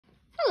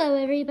Hello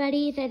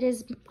everybody that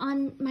is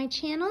on my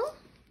channel.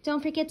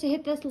 Don't forget to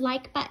hit the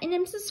like button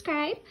and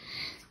subscribe.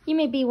 You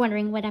may be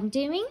wondering what I'm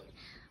doing.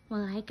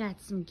 Well, I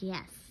got some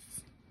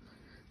guests.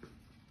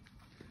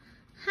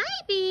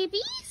 Hi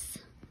babies.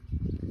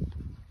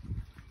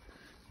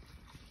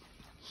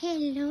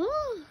 Hello.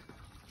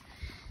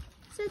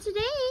 So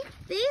today,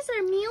 these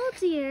are mule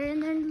deer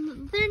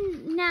and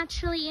they're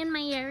naturally in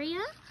my area.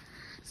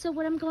 So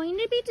what I'm going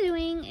to be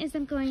doing is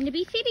I'm going to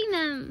be feeding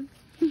them.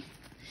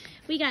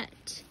 We got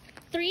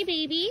 3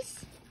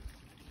 babies,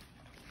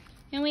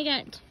 and we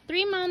got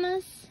 3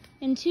 mamas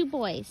and 2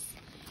 boys.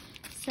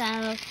 So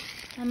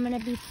I'm gonna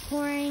be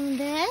pouring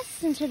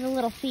this into the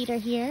little feeder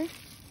here.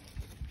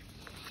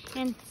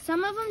 And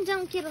some of them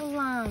don't get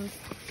along.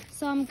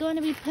 So I'm going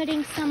to be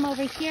putting some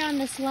over here on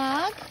this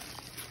log,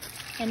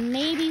 and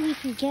maybe we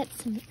can get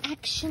some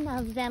action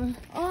of them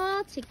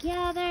all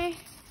together.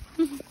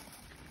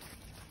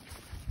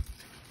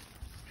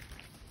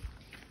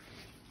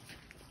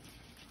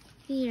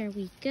 Here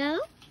we go.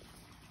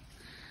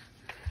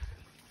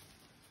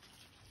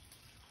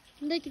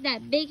 Look at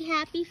that big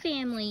happy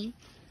family.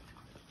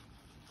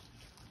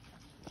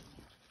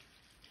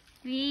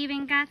 We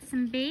even got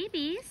some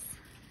babies.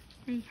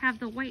 They have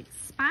the white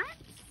spots.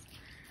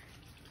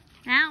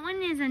 That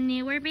one is a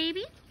newer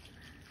baby.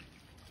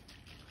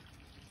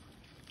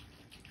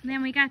 And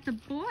then we got the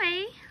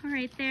boy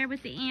right there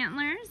with the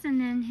antlers, and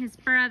then his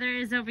brother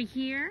is over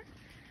here.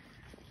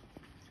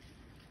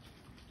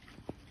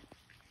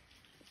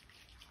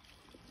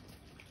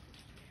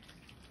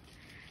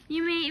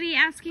 You may be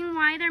asking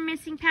why they're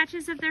missing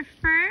patches of their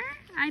fur.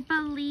 I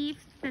believe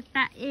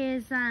that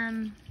is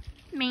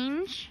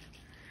mange,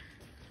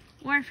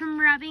 or from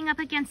rubbing up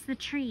against the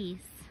trees.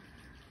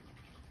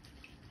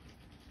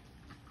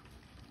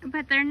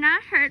 But they're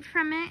not hurt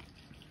from it.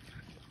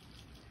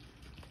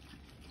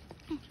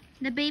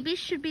 The babies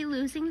should be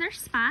losing their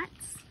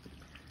spots.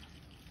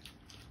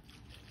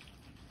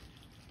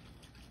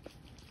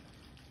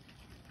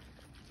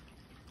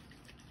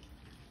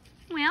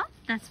 Well,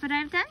 that's what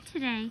I've done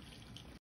today.